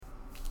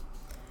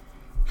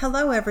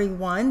Hello,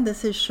 everyone.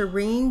 This is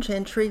Shireen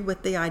Gentry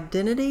with the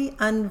Identity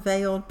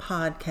Unveiled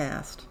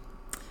podcast.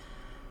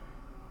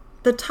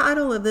 The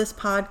title of this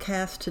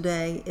podcast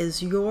today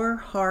is Your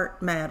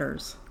Heart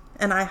Matters,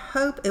 and I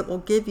hope it will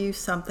give you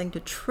something to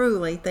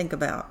truly think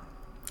about.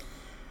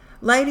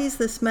 Ladies,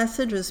 this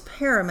message is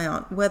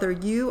paramount whether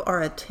you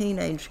are a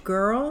teenage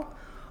girl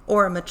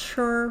or a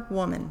mature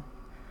woman.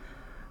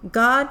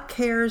 God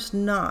cares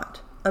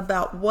not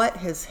about what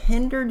has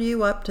hindered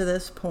you up to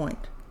this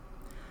point.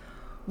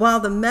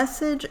 While the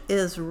message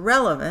is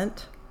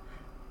relevant,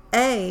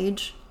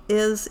 age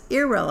is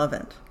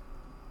irrelevant.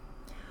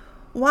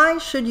 Why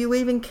should you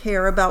even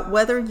care about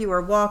whether you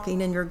are walking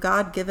in your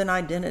God-given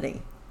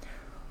identity?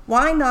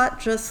 Why not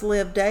just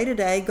live day to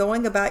day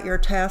going about your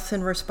tasks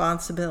and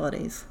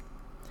responsibilities?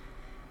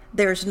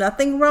 There's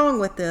nothing wrong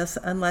with this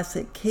unless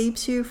it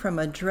keeps you from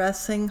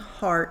addressing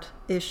heart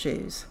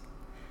issues.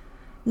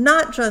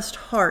 Not just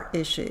heart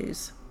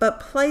issues,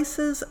 but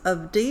places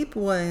of deep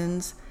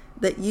wounds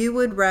that you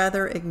would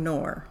rather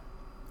ignore.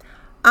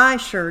 I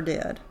sure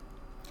did.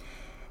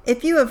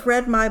 If you have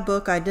read my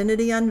book,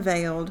 Identity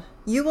Unveiled,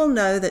 you will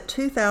know that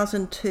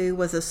 2002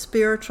 was a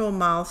spiritual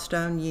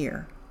milestone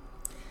year.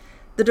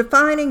 The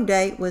defining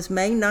date was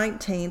May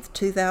 19th,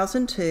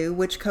 2002,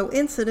 which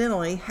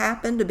coincidentally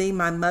happened to be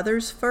my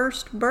mother's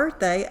first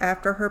birthday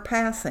after her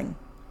passing.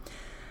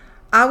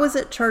 I was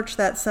at church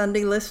that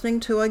Sunday listening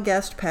to a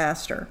guest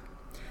pastor.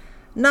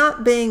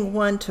 Not being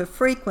one to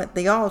frequent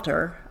the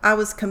altar, I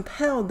was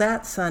compelled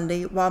that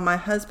Sunday while my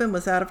husband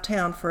was out of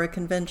town for a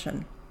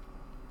convention.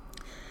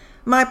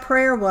 My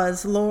prayer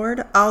was,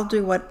 Lord, I'll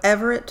do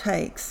whatever it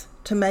takes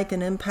to make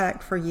an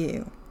impact for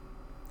you.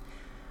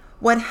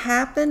 What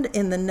happened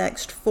in the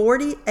next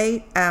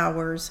 48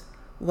 hours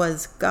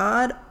was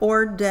God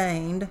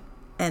ordained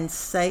and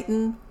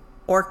Satan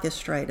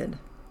orchestrated.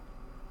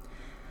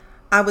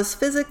 I was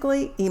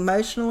physically,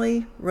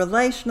 emotionally,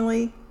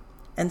 relationally,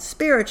 and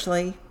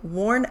spiritually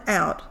worn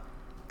out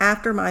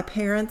after my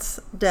parents'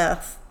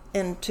 death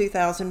in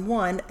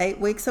 2001, 8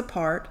 weeks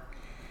apart,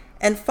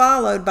 and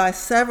followed by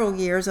several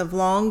years of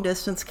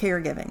long-distance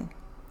caregiving.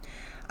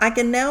 I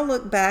can now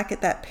look back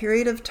at that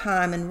period of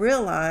time and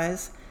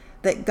realize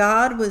that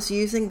God was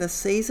using the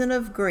season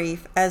of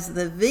grief as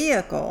the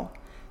vehicle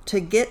to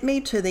get me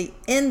to the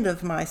end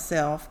of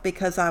myself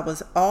because I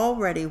was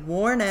already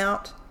worn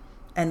out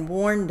and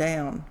worn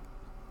down.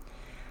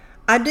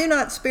 I do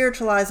not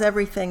spiritualize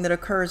everything that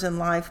occurs in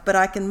life, but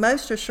I can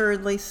most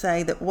assuredly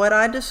say that what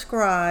I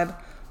describe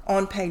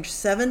on page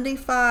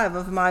 75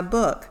 of my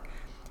book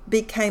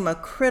became a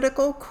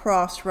critical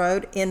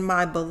crossroad in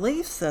my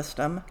belief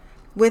system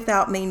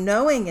without me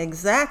knowing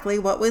exactly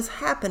what was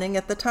happening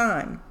at the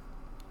time.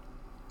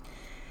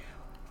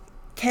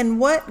 Can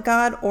what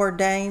God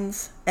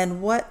ordains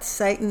and what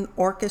Satan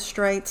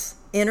orchestrates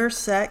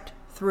intersect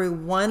through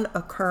one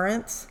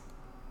occurrence?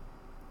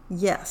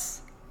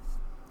 Yes.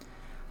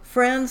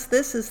 Friends,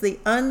 this is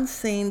the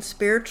unseen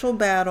spiritual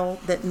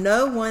battle that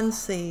no one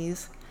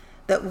sees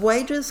that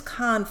wages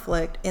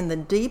conflict in the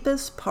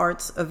deepest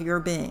parts of your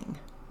being.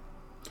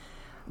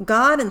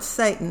 God and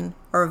Satan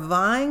are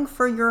vying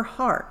for your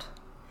heart,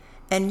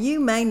 and you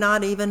may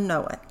not even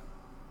know it.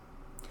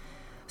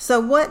 So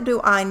what do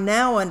I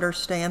now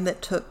understand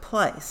that took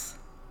place?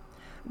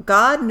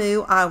 God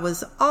knew I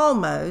was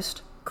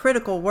almost,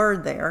 critical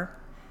word there,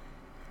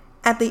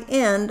 at the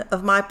end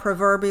of my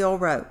proverbial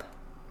rope.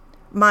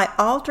 My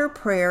altar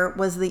prayer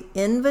was the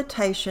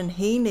invitation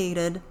he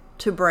needed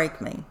to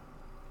break me.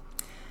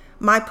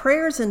 My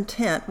prayer's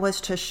intent was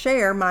to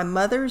share my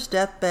mother's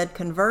deathbed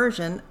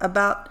conversion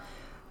about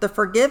the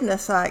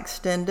forgiveness I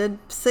extended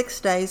 6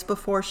 days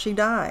before she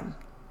died.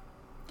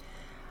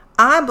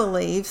 I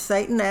believe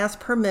Satan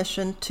asked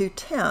permission to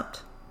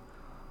tempt,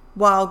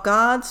 while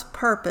God's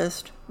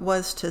purpose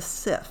was to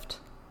sift.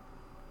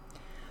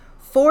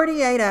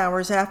 48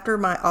 hours after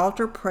my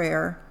altar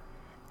prayer,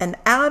 an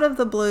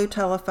out-of-the-blue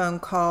telephone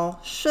call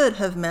should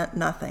have meant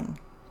nothing.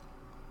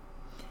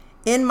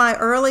 In my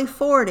early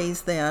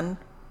 40s then,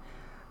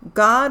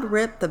 God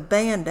ripped the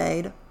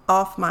Band-Aid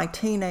off my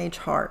teenage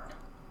heart.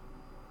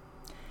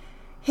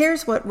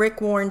 Here's what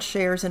Rick Warren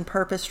shares in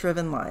Purpose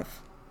Driven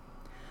Life.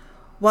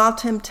 While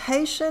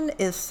temptation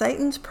is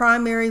Satan's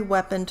primary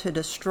weapon to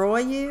destroy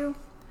you,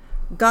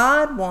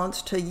 God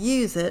wants to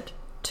use it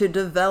to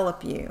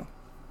develop you.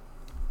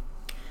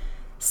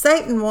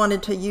 Satan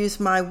wanted to use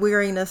my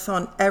weariness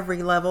on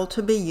every level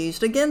to be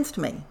used against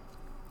me.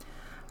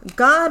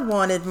 God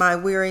wanted my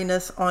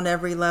weariness on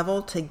every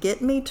level to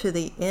get me to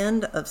the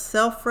end of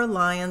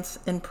self-reliance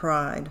and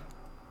pride.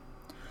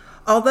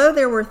 Although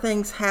there were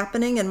things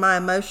happening in my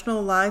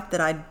emotional life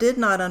that I did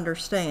not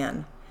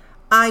understand,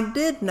 I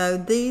did know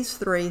these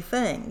 3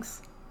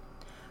 things.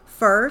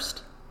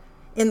 First,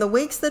 in the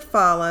weeks that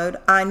followed,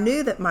 I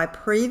knew that my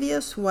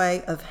previous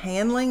way of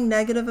handling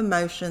negative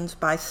emotions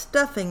by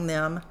stuffing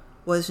them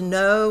was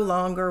no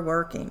longer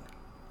working.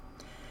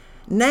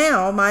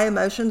 Now my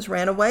emotions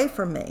ran away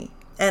from me,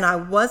 and I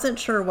wasn't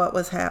sure what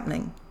was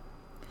happening.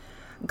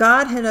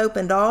 God had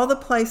opened all the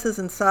places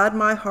inside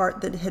my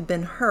heart that had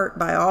been hurt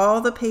by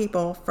all the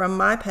people from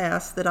my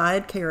past that I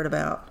had cared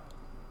about.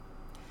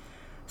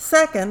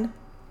 Second,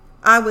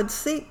 I would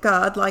seek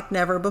God like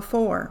never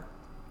before.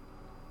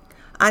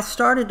 I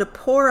started to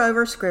pore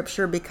over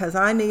Scripture because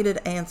I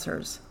needed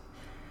answers.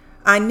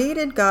 I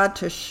needed God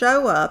to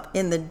show up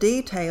in the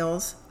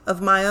details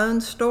of my own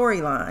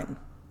storyline.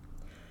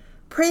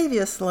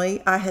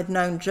 Previously, I had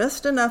known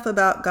just enough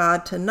about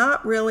God to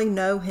not really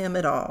know Him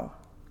at all.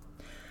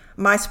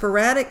 My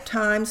sporadic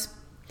times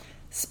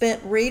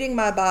spent reading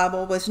my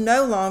Bible was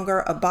no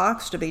longer a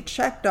box to be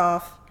checked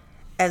off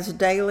as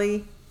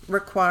daily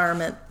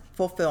requirement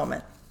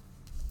fulfillment.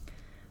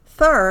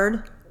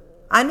 Third,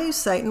 I knew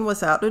Satan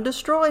was out to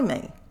destroy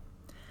me.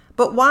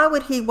 But why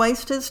would he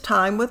waste his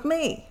time with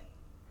me?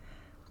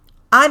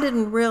 I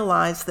didn't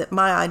realize that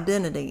my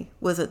identity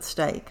was at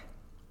stake.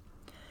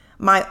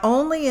 My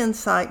only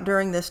insight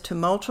during this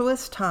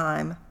tumultuous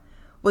time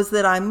was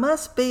that I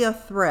must be a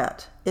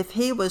threat if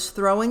he was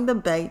throwing the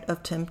bait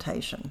of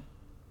temptation.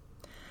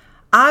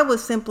 I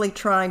was simply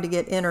trying to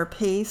get inner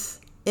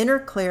peace, inner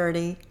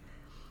clarity,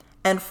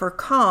 and for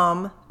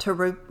calm to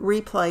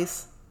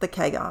replace the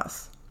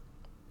chaos.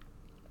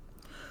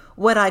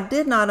 What I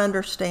did not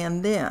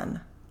understand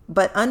then,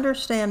 but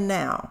understand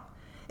now,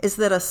 is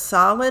that a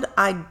solid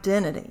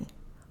identity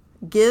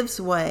gives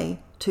way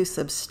to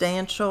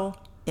substantial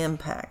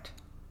impact.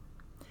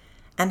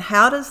 And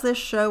how does this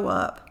show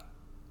up?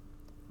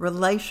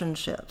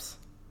 Relationships.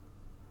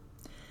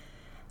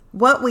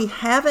 What we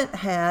haven't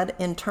had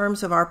in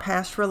terms of our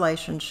past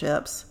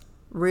relationships,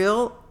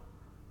 real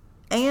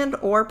and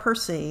or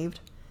perceived,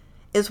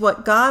 is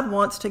what God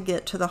wants to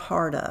get to the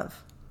heart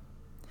of.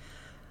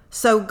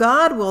 So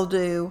God will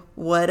do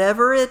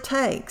whatever it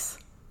takes.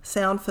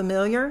 Sound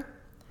familiar?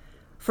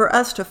 For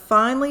us to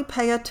finally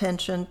pay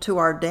attention to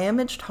our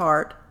damaged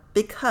heart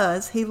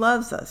because He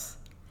loves us.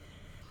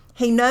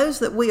 He knows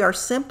that we are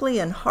simply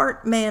in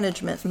heart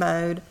management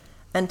mode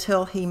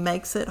until He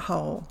makes it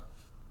whole.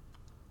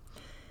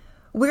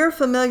 We're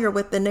familiar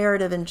with the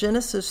narrative in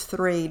Genesis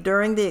 3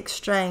 during the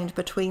exchange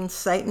between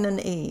Satan and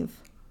Eve.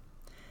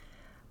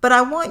 But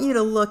I want you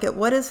to look at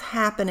what is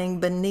happening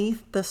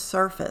beneath the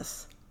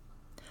surface.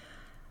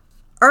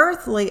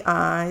 Earthly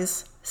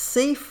eyes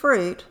see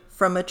fruit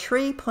from a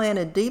tree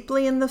planted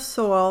deeply in the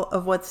soil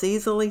of what's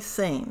easily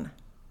seen.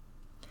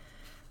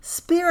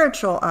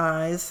 Spiritual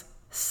eyes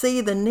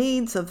see the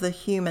needs of the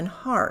human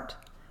heart,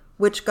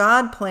 which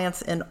God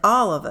plants in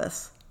all of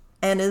us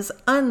and is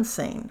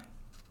unseen.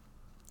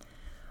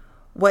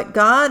 What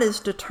God is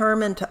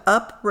determined to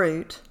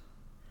uproot,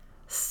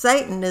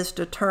 Satan is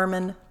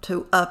determined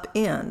to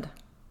upend.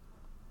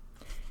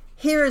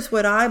 Here is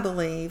what I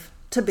believe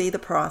to be the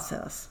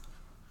process.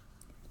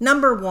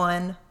 Number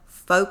 1,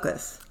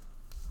 focus.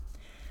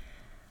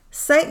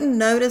 Satan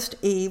noticed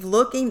Eve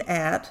looking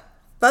at,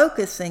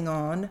 focusing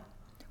on,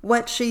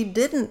 what she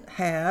didn't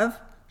have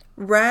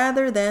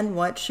rather than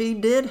what she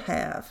did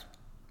have.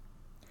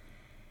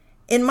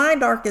 In my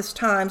darkest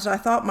times, I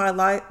thought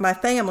my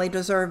family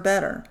deserved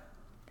better.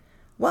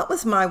 What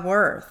was my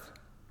worth?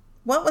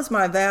 What was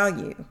my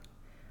value?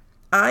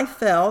 I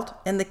felt,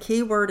 and the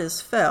key word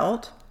is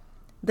felt,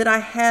 that I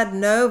had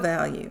no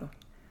value.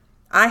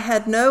 I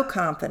had no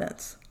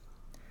confidence.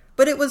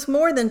 But it was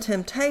more than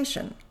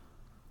temptation.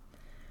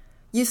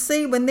 You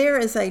see, when there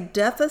is a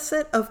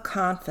deficit of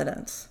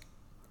confidence,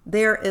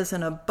 there is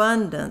an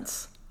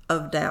abundance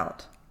of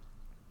doubt.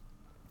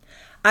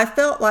 I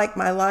felt like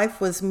my life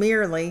was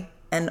merely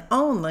and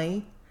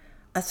only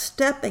a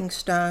stepping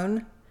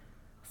stone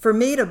for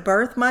me to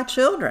birth my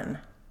children.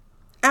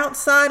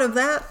 Outside of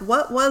that,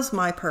 what was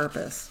my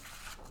purpose?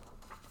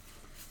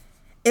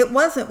 It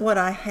wasn't what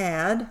I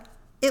had,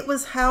 it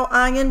was how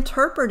I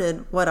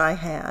interpreted what I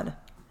had,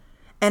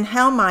 and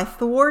how my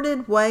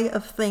thwarted way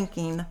of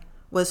thinking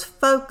was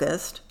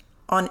focused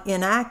on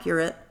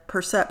inaccurate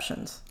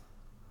perceptions.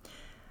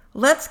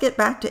 Let's get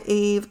back to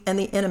Eve and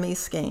the enemy's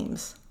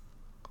schemes.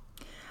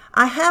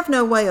 I have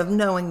no way of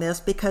knowing this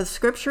because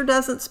Scripture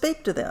doesn't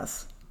speak to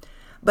this,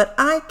 but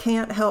I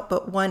can't help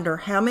but wonder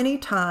how many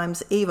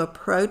times Eve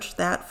approached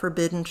that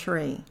forbidden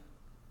tree.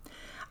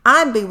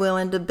 I'd be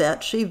willing to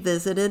bet she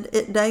visited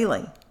it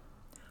daily,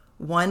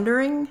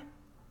 wondering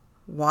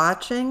and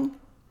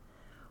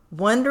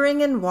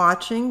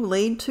watching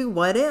lead to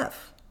what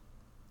if.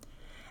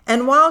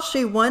 And while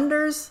she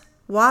wonders,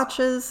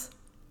 watches,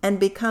 and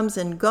becomes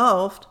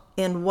engulfed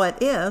in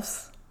what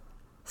ifs,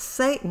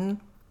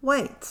 Satan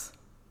waits.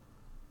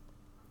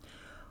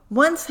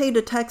 Once he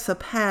detects a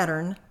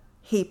pattern,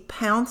 he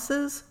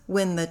pounces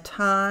when the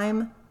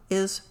time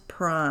is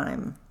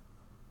prime.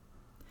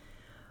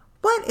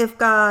 What if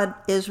God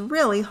is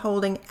really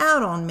holding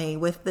out on me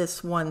with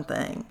this one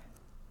thing?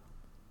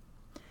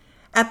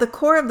 At the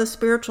core of the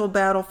spiritual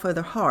battle for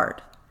the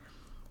heart,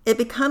 it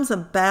becomes a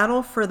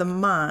battle for the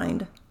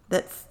mind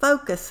that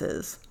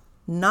focuses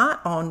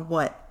not on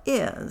what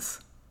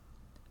is,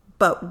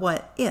 but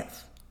what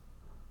if.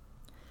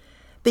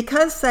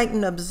 Because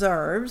Satan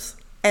observes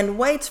and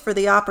waits for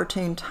the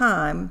opportune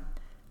time,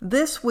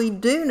 this we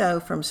do know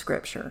from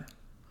Scripture.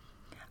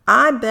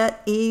 I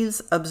bet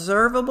Eve's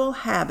observable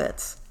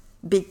habits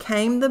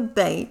became the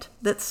bait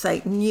that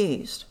Satan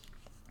used.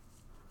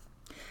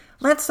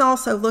 Let's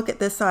also look at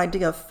this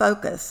idea of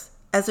focus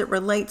as it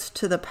relates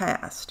to the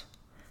past,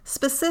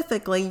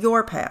 specifically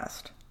your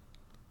past.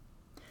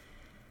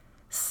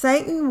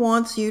 Satan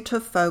wants you to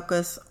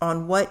focus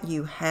on what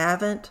you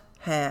haven't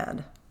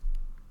had.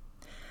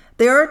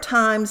 There are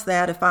times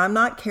that, if I'm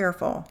not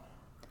careful,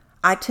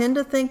 I tend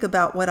to think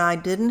about what I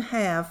didn't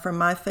have from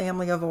my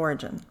family of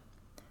origin,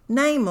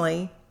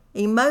 namely,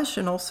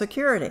 emotional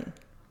security.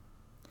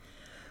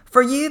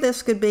 For you,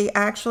 this could be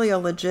actually a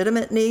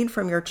legitimate need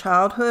from your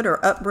childhood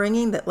or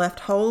upbringing that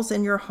left holes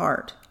in your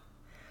heart.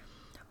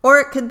 Or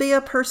it could be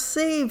a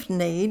perceived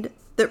need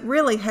that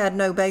really had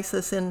no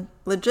basis in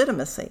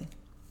legitimacy.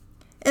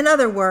 In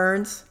other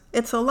words,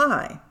 it's a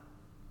lie.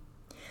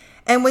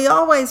 And we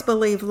always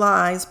believe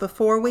lies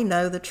before we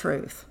know the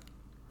truth.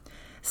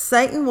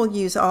 Satan will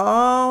use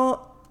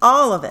all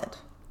of it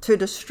to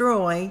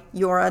destroy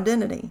your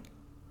identity.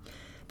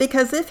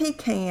 Because if he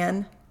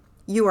can,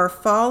 you are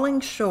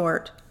falling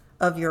short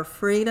of your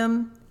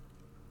freedom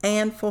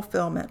and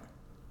fulfillment.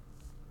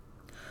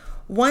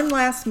 One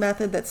last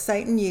method that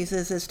Satan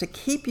uses is to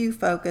keep you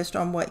focused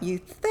on what you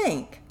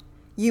think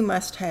you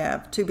must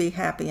have to be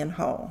happy and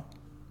whole.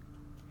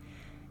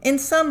 In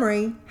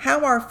summary,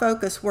 how our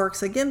focus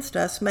works against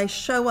us may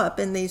show up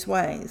in these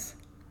ways.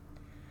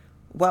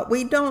 What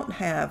we don't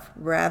have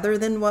rather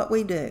than what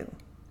we do.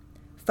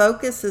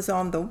 Focus is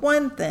on the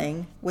one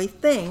thing we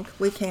think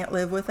we can't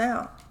live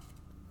without.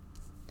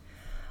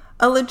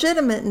 A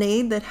legitimate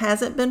need that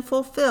hasn't been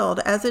fulfilled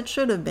as it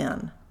should have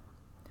been.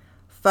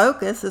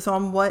 Focus is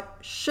on what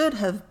should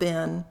have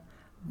been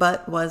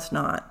but was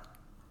not.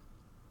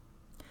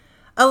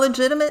 A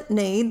legitimate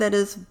need that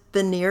is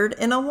veneered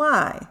in a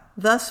lie,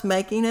 thus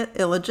making it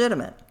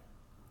illegitimate.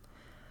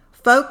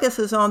 Focus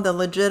is on the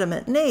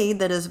legitimate need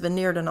that is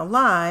veneered in a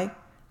lie,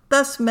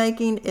 thus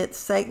making it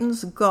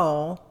Satan's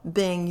goal,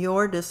 being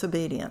your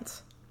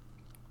disobedience.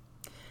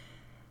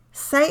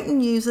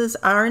 Satan uses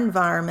our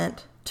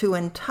environment to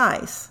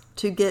entice,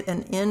 to get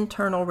an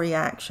internal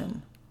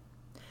reaction.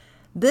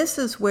 This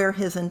is where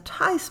his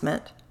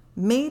enticement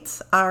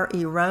meets our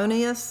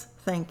erroneous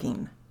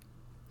thinking.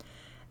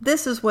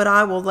 This is what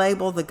I will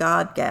label the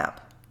God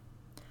gap.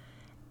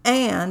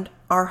 And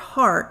our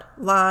heart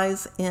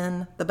lies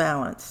in the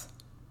balance.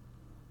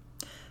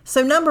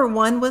 So number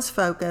 1 was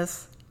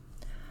focus.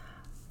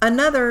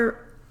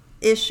 Another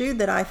issue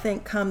that I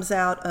think comes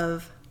out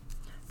of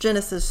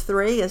Genesis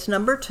 3 is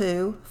number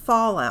 2,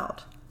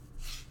 fallout.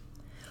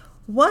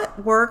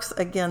 What works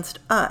against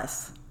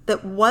us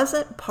that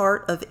wasn't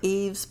part of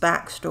Eve's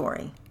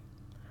backstory?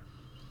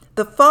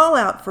 The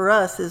fallout for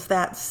us is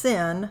that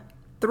sin,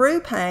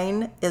 through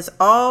pain, is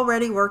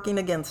already working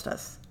against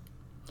us.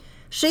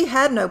 She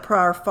had no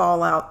prior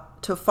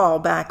fallout to fall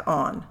back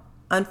on.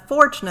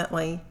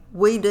 Unfortunately,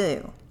 we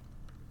do.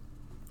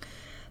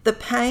 The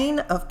pain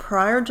of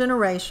prior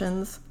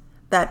generations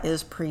that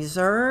is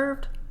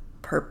preserved,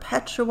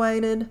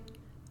 perpetuated,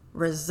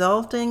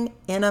 resulting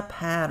in a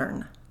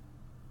pattern.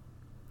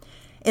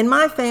 In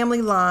my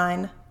family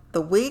line,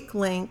 the weak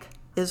link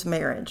is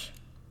marriage.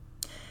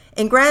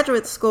 In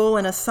graduate school,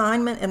 an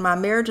assignment in my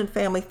marriage and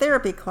family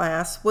therapy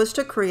class was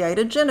to create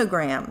a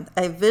genogram,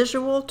 a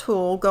visual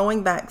tool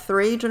going back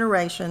 3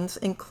 generations,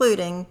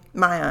 including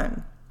my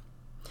own.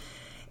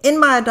 In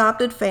my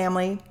adopted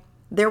family,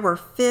 there were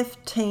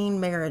 15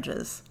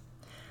 marriages.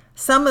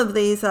 Some of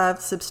these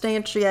I've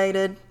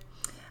substantiated,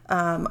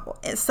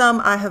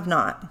 some I have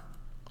not.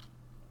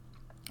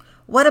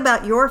 What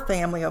about your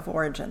family of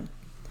origin?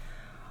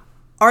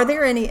 Are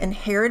there any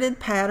inherited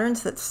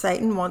patterns that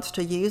Satan wants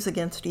to use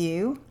against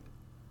you?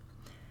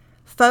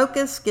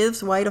 Focus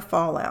gives way to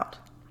fallout.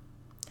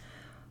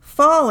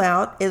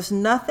 Fallout is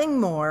nothing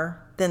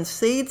more than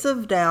seeds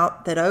of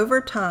doubt that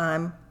over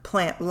time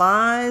plant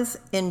lies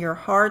in your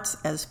hearts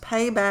as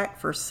payback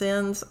for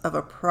sins of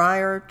a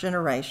prior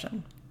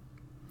generation.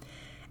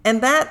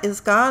 And that is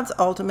God's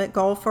ultimate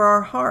goal for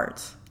our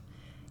hearts.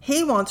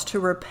 He wants to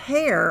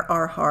repair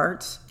our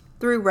hearts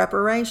through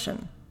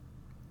reparation.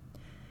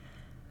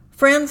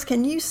 Friends,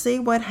 can you see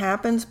what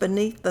happens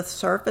beneath the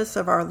surface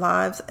of our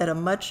lives at a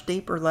much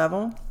deeper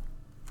level?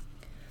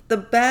 The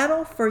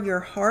battle for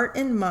your heart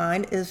and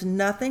mind is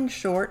nothing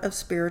short of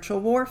spiritual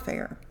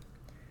warfare.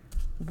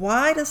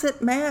 Why does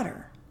it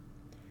matter?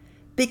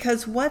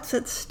 Because what's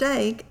at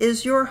stake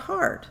is your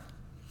heart.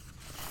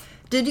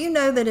 Did you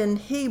know that in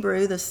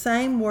Hebrew, the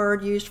same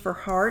word used for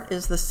heart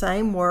is the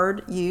same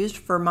word used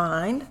for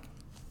mind?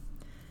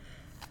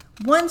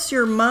 Once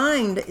your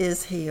mind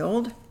is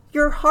healed,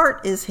 your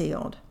heart is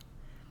healed.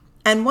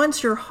 And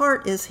once your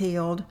heart is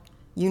healed,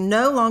 you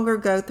no longer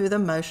go through the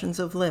motions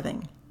of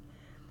living.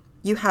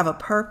 You have a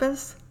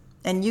purpose,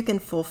 and you can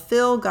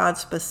fulfill God's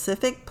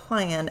specific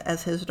plan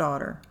as His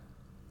daughter.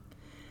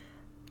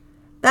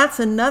 That's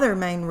another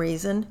main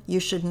reason you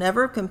should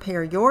never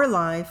compare your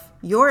life,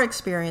 your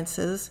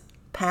experiences,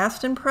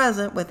 past and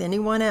present, with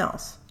anyone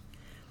else.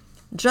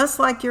 Just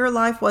like your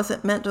life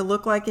wasn't meant to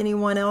look like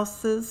anyone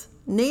else's,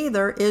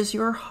 neither is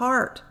your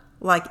heart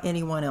like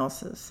anyone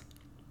else's.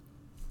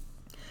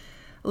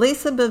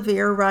 Lisa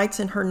Bevere writes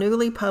in her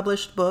newly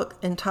published book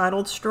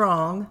entitled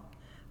Strong,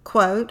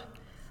 quote,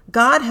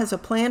 "God has a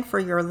plan for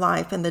your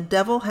life and the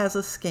devil has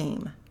a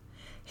scheme.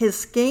 His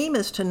scheme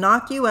is to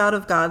knock you out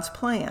of God's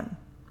plan.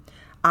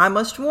 I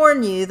must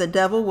warn you, the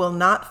devil will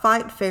not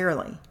fight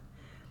fairly.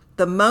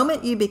 The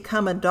moment you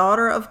become a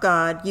daughter of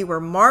God, you are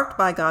marked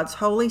by God's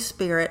Holy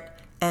Spirit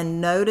and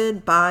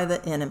noted by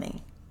the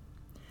enemy."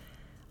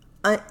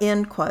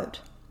 End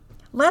quote.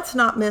 Let's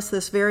not miss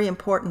this very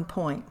important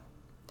point.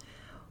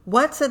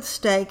 What's at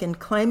stake in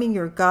claiming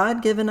your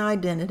God-given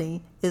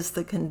identity is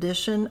the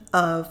condition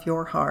of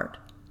your heart.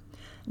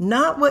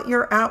 Not what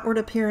your outward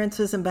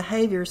appearances and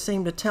behaviors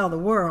seem to tell the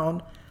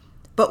world,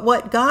 but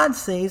what God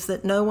sees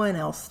that no one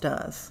else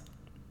does.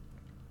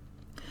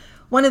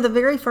 One of the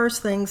very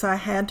first things I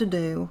had to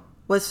do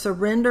was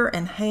surrender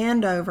and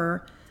hand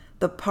over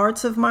the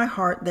parts of my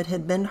heart that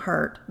had been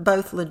hurt,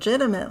 both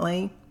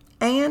legitimately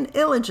and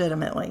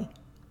illegitimately.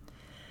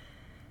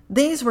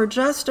 These were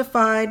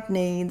justified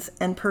needs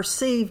and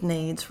perceived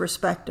needs,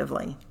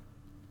 respectively.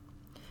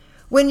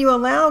 When you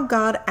allow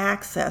God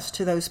access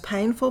to those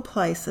painful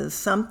places,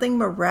 something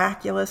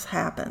miraculous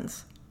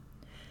happens.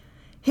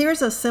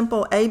 Here's a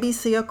simple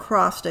ABC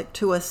acrostic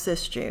to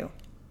assist you.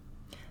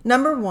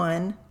 Number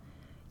 1,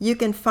 you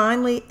can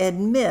finally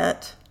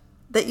admit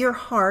that your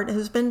heart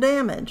has been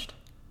damaged.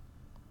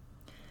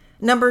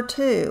 Number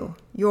 2,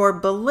 your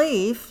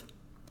belief,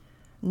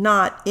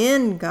 not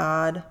in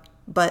God,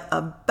 but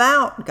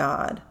about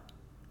God,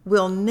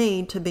 will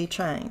need to be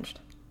changed.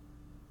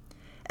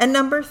 And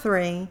number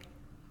 3,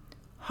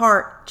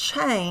 heart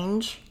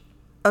change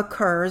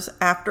occurs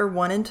after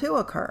 1 and 2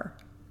 occur.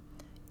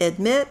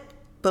 Admit,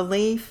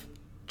 belief,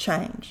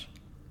 change.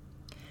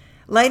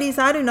 Ladies,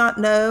 I do not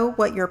know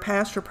what your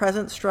past or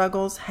present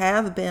struggles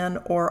have been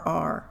or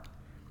are.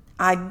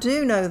 I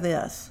do know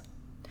this.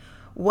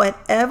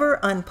 Whatever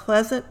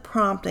unpleasant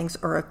promptings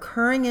are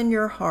occurring in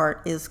your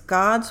heart is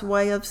God's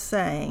way of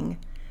saying,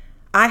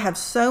 I have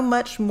so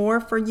much more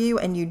for you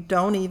and you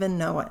don't even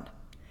know it.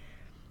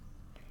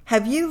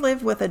 Have you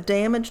lived with a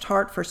damaged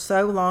heart for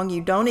so long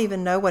you don't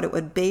even know what it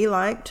would be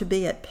like to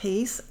be at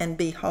peace and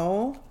be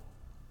whole?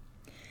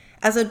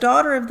 As a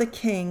daughter of the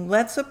King,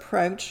 let's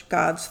approach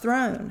God's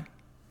throne.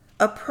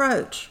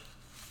 Approach.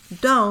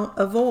 Don't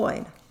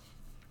avoid.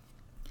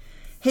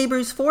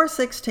 Hebrews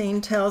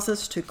 4:16 tells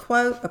us to,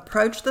 quote,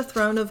 approach the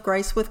throne of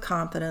grace with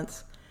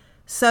confidence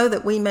so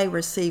that we may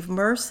receive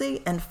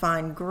mercy and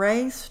find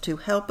grace to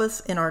help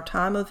us in our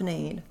time of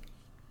need.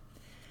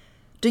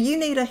 Do you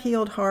need a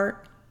healed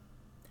heart?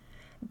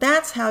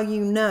 That's how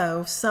you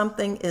know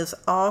something is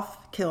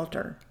off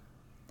kilter.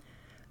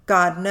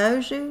 God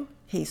knows you.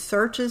 He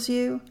searches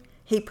you.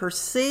 He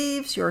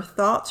perceives your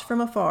thoughts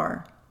from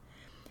afar.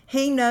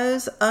 He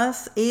knows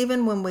us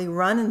even when we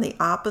run in the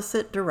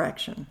opposite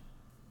direction.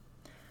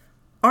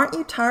 Aren't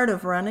you tired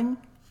of running?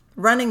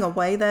 Running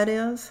away, that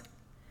is?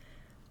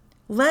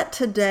 Let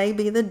today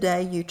be the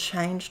day you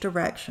change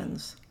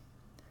directions.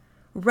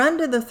 Run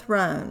to the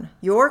throne,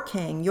 your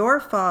King, your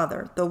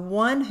Father, the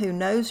one who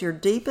knows your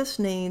deepest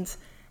needs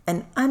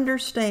and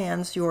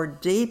understands your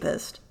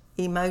deepest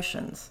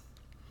emotions.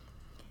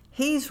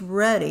 He's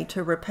ready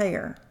to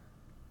repair.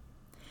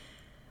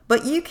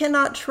 But you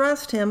cannot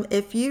trust him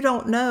if you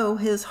don't know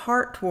his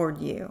heart toward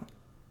you.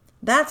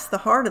 That's the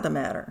heart of the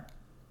matter.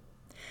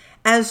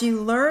 As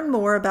you learn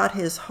more about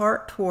his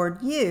heart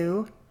toward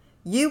you,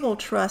 you will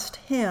trust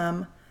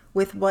him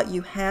with what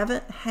you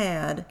haven't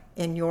had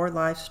in your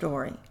life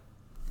story.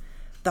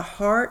 The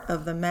heart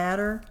of the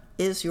matter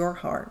is your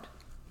heart.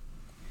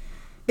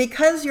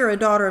 Because you're a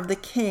daughter of the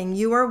King,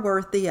 you are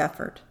worth the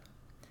effort.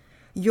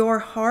 Your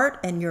heart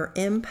and your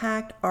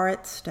impact are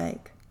at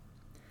stake.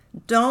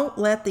 Don't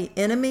let the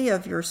enemy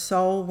of your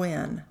soul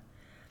win.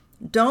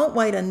 Don't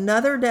wait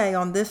another day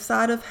on this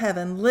side of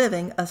heaven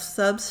living a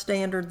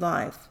substandard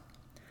life.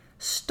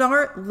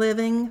 Start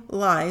living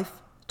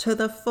life to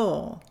the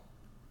full.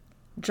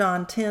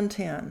 John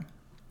 10:10.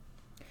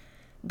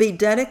 Be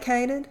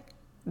dedicated,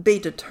 be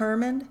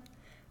determined,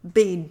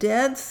 be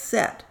dead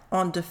set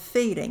on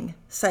defeating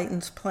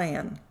Satan's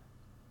plan.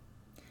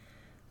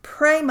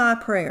 Pray my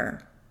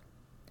prayer.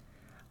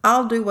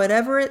 I'll do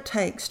whatever it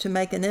takes to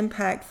make an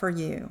impact for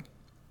you.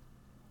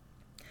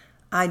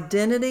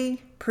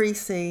 Identity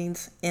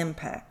precedes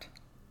impact.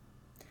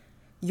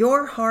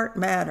 Your heart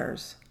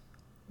matters.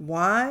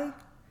 Why?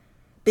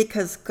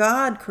 Because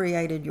God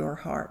created your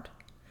heart.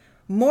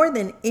 More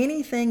than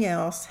anything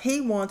else,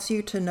 he wants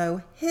you to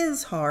know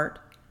his heart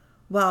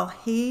while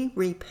he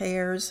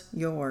repairs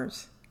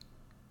yours.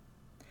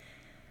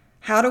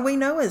 How do we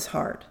know his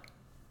heart?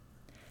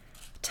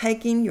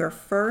 Taking your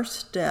first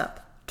step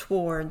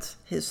towards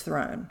his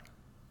throne.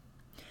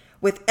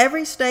 With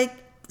every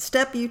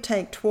step you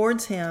take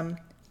towards him,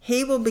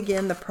 he will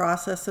begin the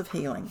process of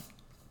healing.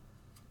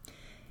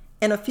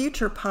 In a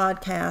future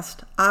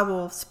podcast, I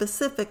will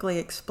specifically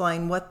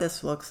explain what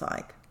this looks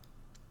like.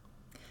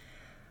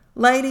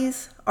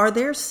 Ladies, are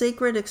there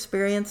secret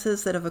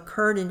experiences that have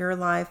occurred in your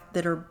life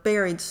that are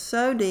buried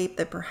so deep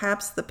that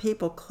perhaps the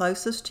people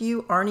closest to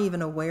you aren't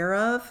even aware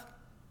of?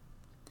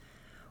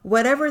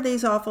 Whatever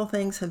these awful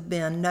things have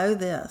been, know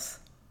this: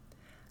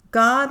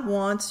 God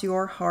wants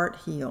your heart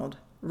healed,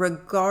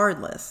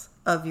 regardless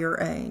of your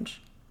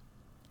age.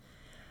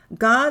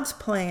 God's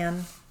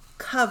plan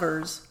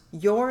covers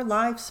your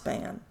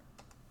lifespan.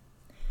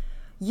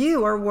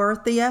 You are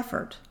worth the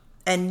effort,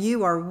 and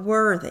you are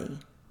worthy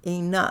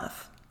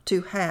enough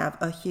to have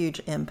a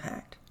huge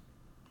impact.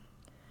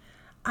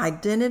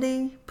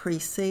 Identity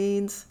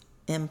precedes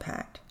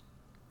impact.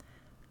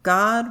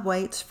 God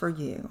waits for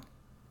you.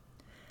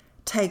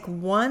 Take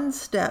one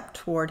step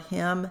toward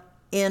Him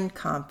in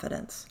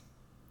confidence.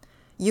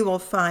 You will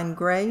find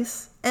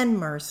grace and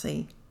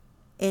mercy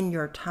in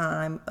your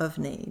time of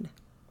need.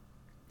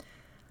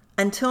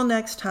 Until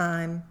next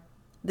time,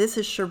 this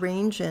is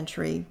Shireen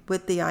Gentry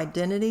with the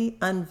Identity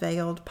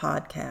Unveiled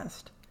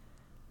podcast.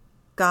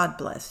 God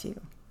bless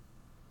you.